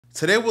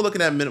Today we're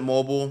looking at Mint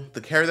Mobile,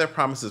 the carrier that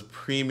promises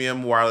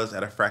premium wireless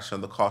at a fraction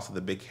of the cost of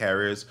the big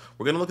carriers.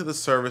 We're going to look at the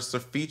service, the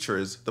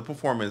features, the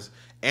performance,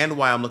 and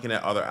why I'm looking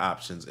at other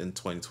options in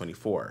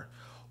 2024.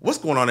 What's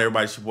going on,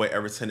 everybody? It's your boy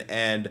Everton,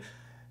 and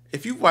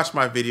if you've watched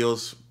my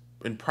videos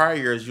in prior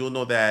years, you'll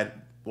know that,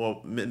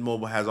 well, Mint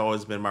Mobile has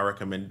always been my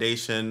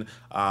recommendation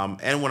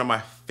and one of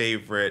my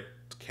favorite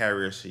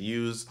carriers to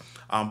use.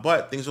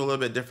 But things are a little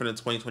bit different in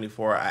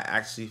 2024. I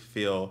actually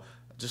feel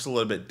just a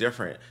little bit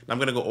different, and I'm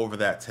going to go over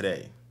that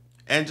today.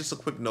 And just a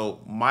quick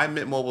note, my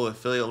Mint Mobile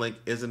affiliate link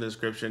is in the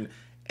description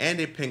and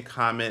a pinned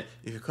comment.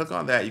 If you click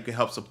on that, you can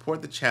help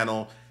support the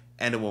channel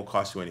and it won't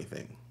cost you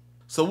anything.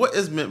 So what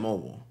is Mint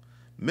Mobile?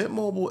 Mint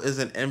Mobile is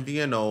an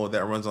MVNO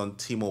that runs on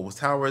T-Mobile's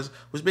towers,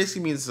 which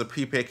basically means it's a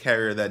prepaid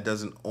carrier that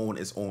doesn't own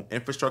its own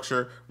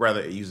infrastructure,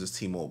 rather it uses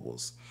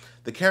T-Mobile's.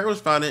 The carrier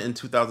was founded in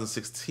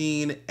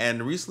 2016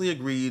 and recently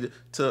agreed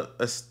to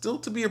still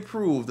to be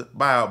approved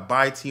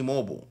by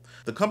T-Mobile.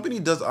 The company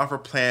does offer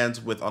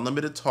plans with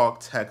unlimited talk,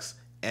 text,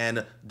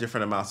 and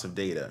different amounts of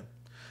data.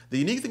 The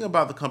unique thing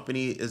about the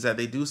company is that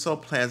they do sell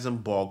plans in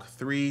bulk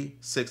 3,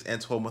 6,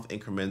 and 12-month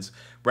increments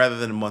rather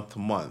than month to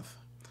month.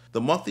 The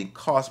monthly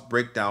cost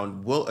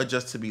breakdown will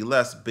adjust to be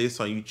less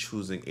based on you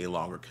choosing a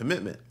longer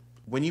commitment.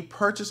 When you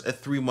purchase a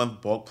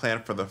 3-month bulk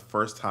plan for the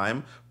first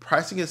time,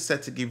 pricing is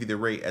set to give you the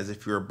rate as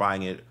if you were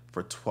buying it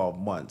for 12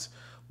 months.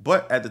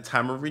 But at the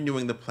time of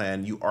renewing the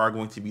plan, you are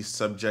going to be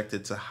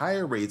subjected to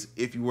higher rates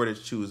if you were to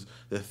choose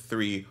the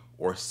 3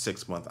 or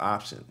 6-month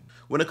option.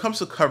 When it comes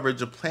to coverage,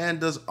 the plan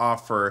does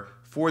offer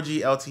 4G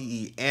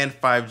LTE and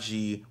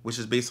 5G, which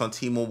is based on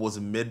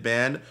T-Mobile's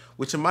mid-band,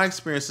 which in my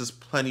experience is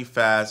plenty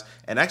fast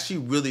and actually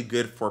really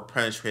good for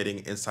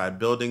penetrating inside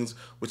buildings,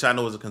 which I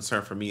know is a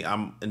concern for me.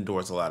 I'm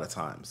indoors a lot of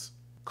times.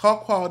 Call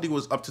quality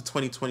was up to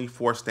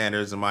 2024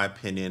 standards in my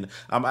opinion.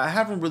 I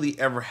haven't really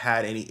ever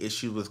had any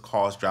issues with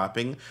calls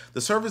dropping.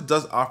 The service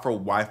does offer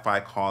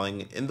Wi-Fi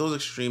calling in those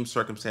extreme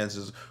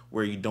circumstances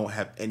where you don't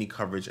have any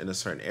coverage in a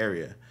certain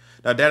area.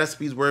 Now, data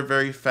speeds were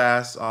very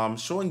fast,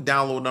 showing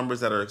download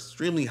numbers that are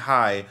extremely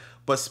high,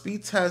 but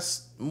speed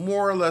tests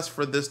more or less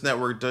for this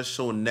network does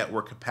show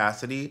network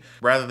capacity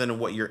rather than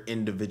what your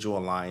individual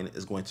line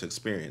is going to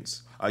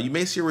experience. You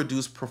may see a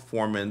reduced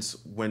performance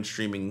when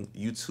streaming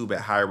YouTube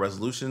at higher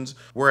resolutions,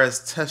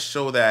 whereas tests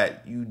show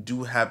that you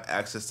do have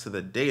access to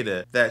the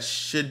data that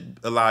should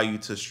allow you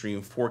to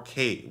stream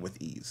 4K with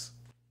ease.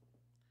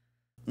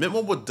 Mint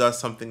Mobile does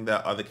something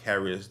that other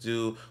carriers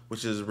do,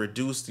 which is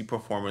reduce the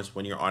performance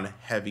when you're on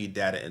heavy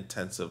data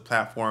intensive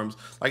platforms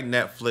like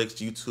Netflix,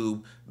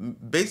 YouTube,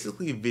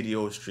 basically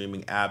video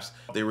streaming apps.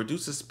 They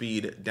reduce the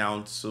speed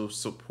down to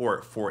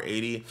support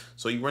 480,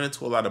 so you run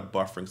into a lot of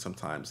buffering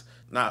sometimes.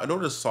 Now, in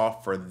order to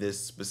solve for this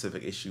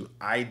specific issue,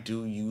 I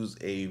do use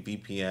a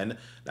VPN.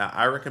 Now,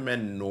 I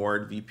recommend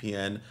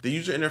NordVPN. The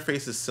user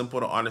interface is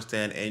simple to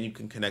understand and you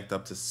can connect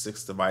up to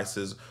 6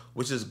 devices,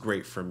 which is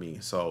great for me,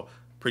 so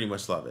pretty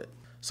much love it.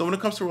 So when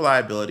it comes to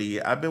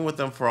reliability, I've been with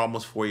them for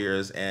almost 4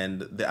 years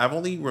and I've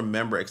only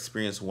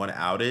experienced one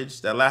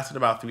outage that lasted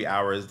about 3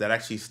 hours that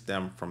actually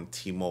stemmed from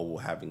T-Mobile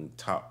having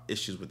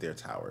issues with their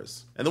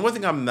towers. And the one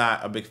thing I'm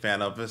not a big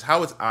fan of is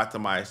how it's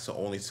optimized to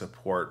only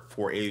support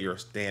 480 or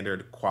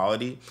standard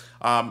quality,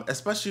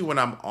 especially when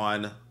I'm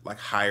on like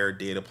higher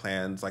data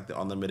plans like the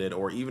unlimited,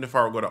 or even if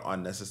I were to go to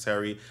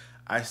unnecessary,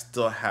 I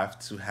still have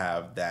to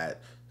have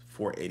that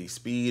 480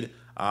 speed.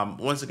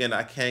 Once again,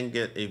 I can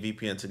get a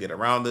VPN to get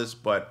around this,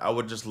 but I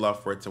would just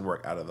love for it to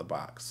work out of the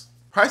box.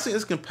 Pricing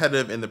is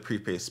competitive in the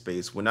prepaid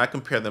space when I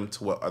compare them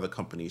to what other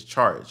companies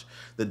charge.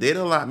 The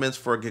data allotments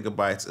for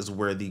gigabytes is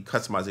where the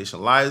customization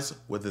lies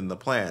within the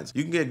plans.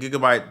 You can get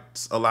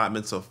gigabytes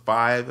allotments of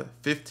 5,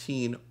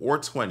 15, or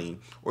 20,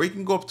 or you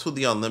can go up to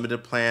the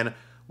unlimited plan,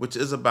 which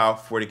is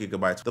about 40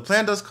 gigabytes. The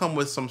plan does come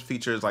with some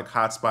features like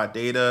hotspot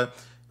data,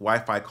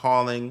 Wi-Fi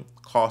calling,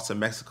 calls to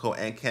Mexico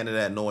and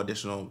Canada at no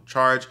additional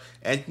charge,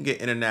 and you can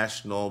get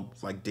international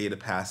like data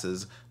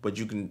passes, but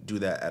you can do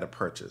that at a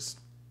purchase.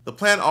 The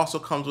plan also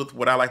comes with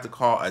what I like to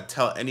call a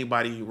Tell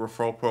Anybody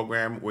referral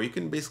program, where you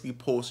can basically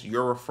post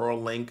your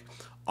referral link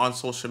on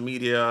social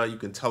media. You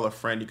can tell a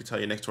friend, you can tell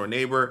your next door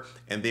neighbor,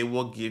 and they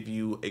will give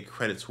you a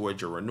credit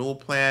towards your renewal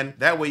plan.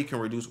 That way you can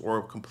reduce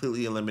or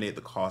completely eliminate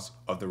the cost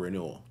of the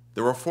renewal. The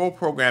referral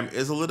program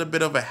is a little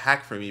bit of a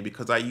hack for me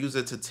because I use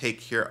it to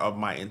take care of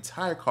my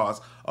entire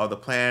cost of the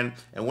plan.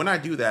 And when I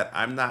do that,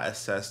 I'm not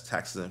assessed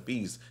taxes and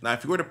fees. Now,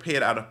 if you were to pay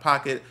it out of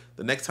pocket,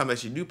 the next time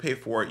that you do pay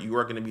for it, you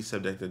are going to be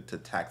subjected to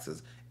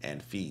taxes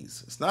and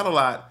fees. It's not a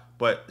lot,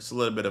 but it's a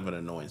little bit of an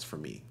annoyance for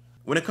me.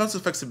 When it comes to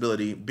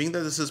flexibility, being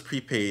that this is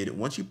prepaid,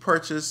 once you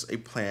purchase a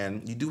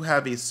plan, you do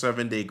have a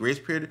 7-day grace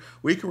period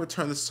where you can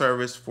return the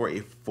service for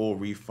a full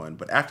refund.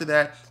 But after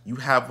that, you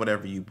have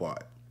whatever you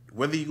bought,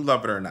 whether you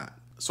love it or not.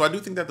 So I do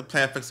think that the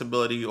plan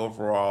flexibility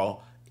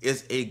overall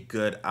is a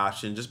good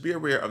option. Just be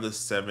aware of the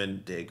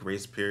 7-day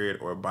grace period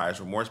or buyer's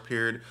remorse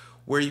period,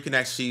 where you can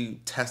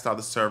actually test out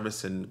the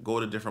service and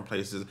go to different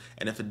places.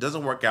 And if it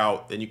doesn't work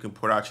out, then you can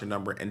put out your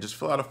number and just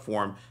fill out a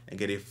form and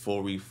get a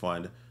full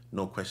refund.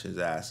 No questions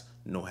asked,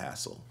 no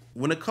hassle.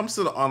 When it comes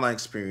to the online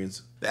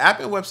experience, the app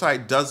and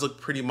website does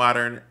look pretty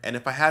modern, and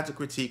if I had to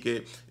critique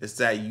it, it's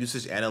that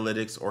usage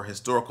analytics or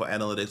historical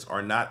analytics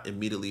are not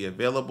immediately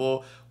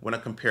available when I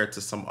compare it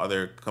to some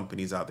other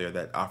companies out there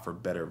that offer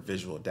better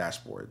visual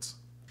dashboards.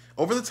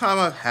 Over the time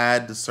I've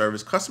had the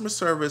service, customer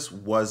service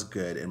was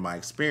good in my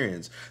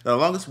experience. Now, the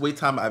longest wait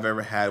time I've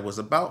ever had was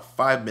about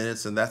 5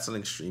 minutes, and that's an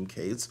extreme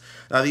case.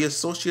 Now, the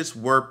associates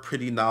were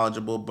pretty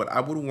knowledgeable, but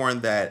I would warn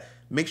that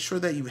make sure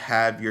that you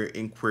have your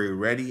inquiry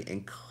ready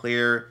and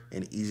clear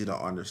and easy to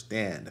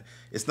understand.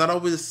 It's not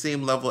always the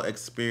same level of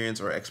experience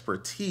or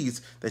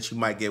expertise that you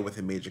might get with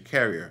a major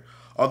carrier,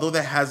 although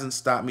that hasn't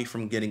stopped me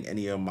from getting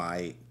any of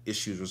my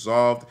issues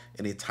resolved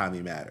in a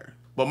timely manner.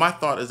 But my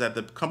thought is that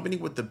the company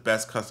with the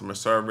best customer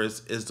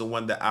service is the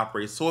one that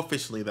operates so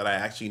efficiently that I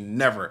actually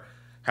never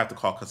have to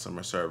call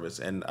customer service.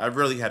 And I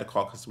really had to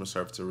call customer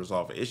service to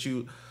resolve an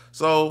issue.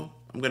 So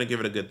I'm going to give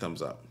it a good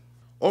thumbs up.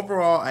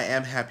 Overall, I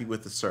am happy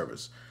with the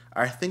service.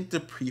 I think the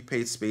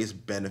prepaid space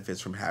benefits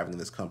from having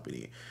this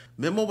company.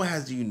 Mint Mobile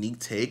has a unique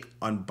take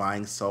on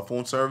buying cell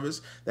phone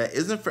service that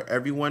isn't for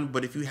everyone,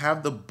 but if you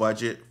have the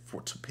budget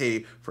to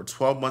pay for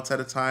 12 months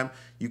at a time,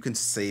 you can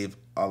save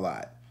a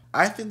lot.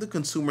 I think the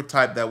consumer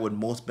type that would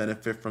most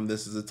benefit from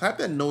this is the type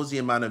that knows the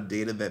amount of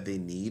data that they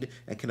need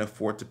and can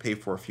afford to pay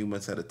for a few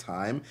months at a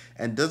time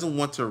and doesn't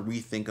want to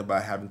rethink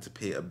about having to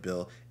pay a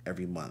bill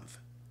every month.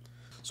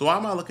 So why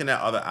am I looking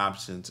at other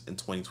options in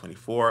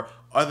 2024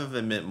 other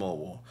than Mint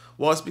Mobile?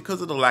 Well, it's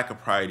because of the lack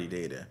of priority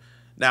data.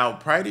 Now,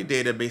 priority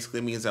data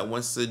basically means that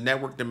once the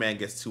network demand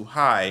gets too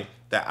high,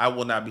 that I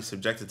will not be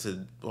subjected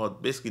to, well,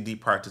 basically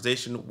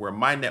deprioritization, where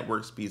my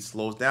network speed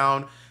slows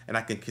down and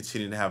I can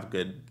continue to have a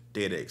good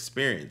data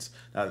experience.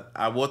 Now,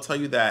 I will tell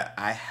you that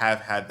I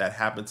have had that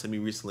happen to me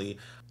recently.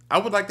 I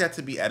would like that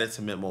to be added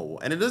to Mint Mobile.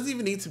 And it doesn't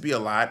even need to be a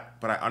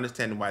lot, but I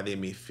understand why they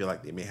may feel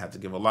like they may have to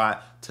give a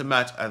lot to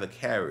match other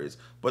carriers.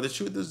 But the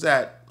truth is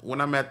that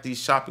when I'm at the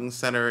shopping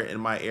center in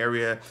my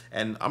area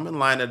and I'm in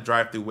line at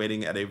drive-thru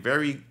waiting at a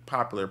very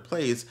popular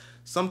place,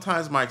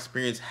 sometimes my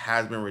experience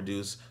has been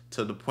reduced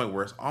to the point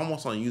where it's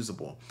almost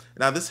unusable.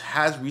 Now, this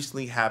has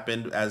recently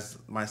happened as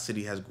my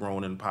city has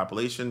grown in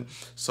population.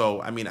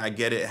 So, I mean, I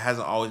get it. It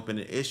hasn't always been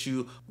an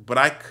issue, but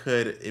I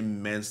could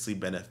immensely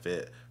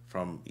benefit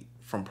from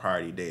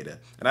priority data.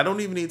 And I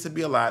don't even need to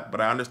be a lot,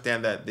 but I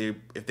understand that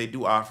if they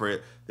do offer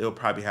it, they'll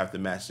probably have to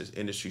match this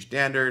industry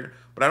standard.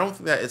 But I don't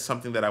think that it's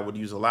something that I would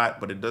use a lot,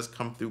 but it does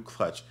come through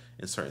clutch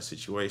in certain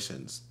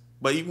situations.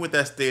 But even with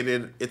that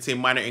stated, it's a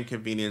minor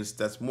inconvenience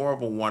that's more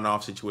of a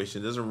one-off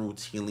situation. It doesn't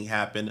routinely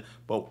happen,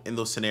 but in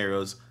those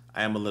scenarios,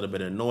 I am a little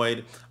bit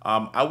annoyed.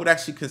 I would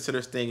actually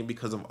consider staying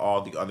because of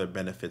all the other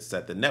benefits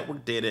that the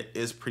network data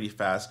is pretty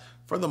fast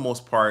for the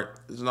most part.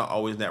 There's not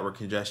always network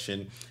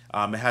congestion.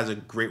 It has a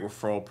great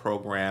referral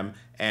program,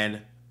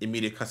 and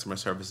immediate customer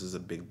service is a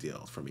big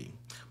deal for me.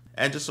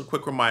 And just a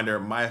quick reminder,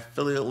 my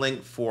affiliate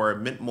link for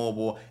Mint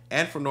Mobile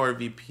and for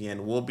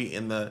NordVPN will be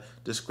in the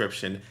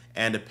description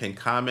and a pinned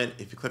comment.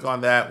 If you click on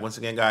that, once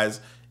again,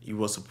 guys, you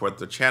will support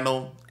the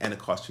channel and it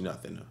costs you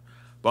nothing.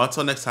 But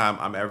until next time,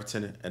 I'm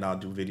Everton, and I'll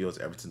do videos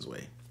Everton's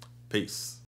way. Peace.